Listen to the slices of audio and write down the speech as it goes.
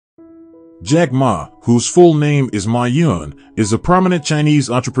Jack Ma, whose full name is Ma Yun, is a prominent Chinese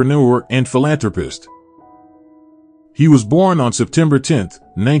entrepreneur and philanthropist. He was born on September 10,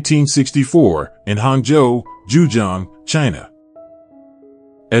 1964, in Hangzhou, Zhejiang, China.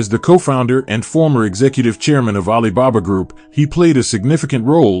 As the co-founder and former executive chairman of Alibaba Group, he played a significant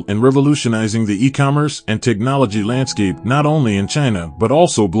role in revolutionizing the e-commerce and technology landscape not only in China but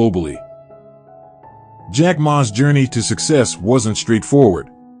also globally. Jack Ma's journey to success wasn't straightforward.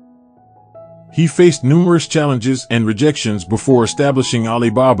 He faced numerous challenges and rejections before establishing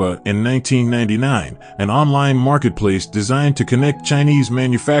Alibaba in 1999, an online marketplace designed to connect Chinese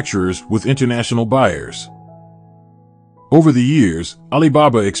manufacturers with international buyers. Over the years,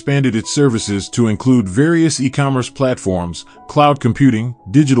 Alibaba expanded its services to include various e-commerce platforms, cloud computing,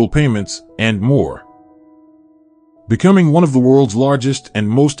 digital payments, and more. Becoming one of the world's largest and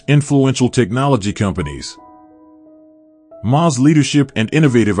most influential technology companies. Ma's leadership and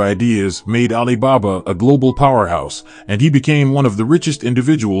innovative ideas made Alibaba a global powerhouse, and he became one of the richest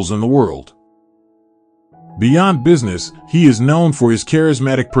individuals in the world. Beyond business, he is known for his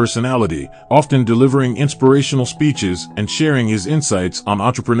charismatic personality, often delivering inspirational speeches and sharing his insights on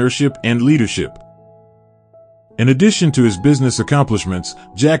entrepreneurship and leadership. In addition to his business accomplishments,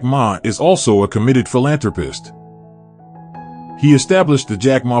 Jack Ma is also a committed philanthropist. He established the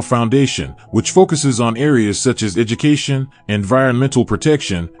Jack Ma Foundation, which focuses on areas such as education, environmental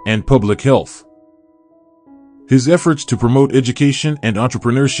protection, and public health. His efforts to promote education and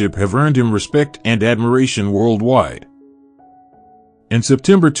entrepreneurship have earned him respect and admiration worldwide. In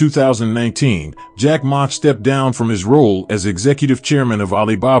September 2019, Jack Ma stepped down from his role as executive chairman of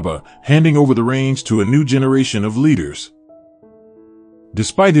Alibaba, handing over the reins to a new generation of leaders.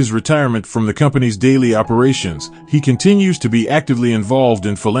 Despite his retirement from the company's daily operations, he continues to be actively involved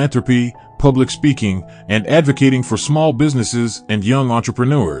in philanthropy, public speaking, and advocating for small businesses and young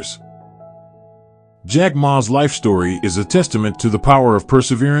entrepreneurs. Jack Ma's life story is a testament to the power of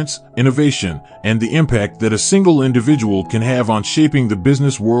perseverance, innovation, and the impact that a single individual can have on shaping the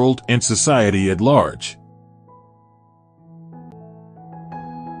business world and society at large.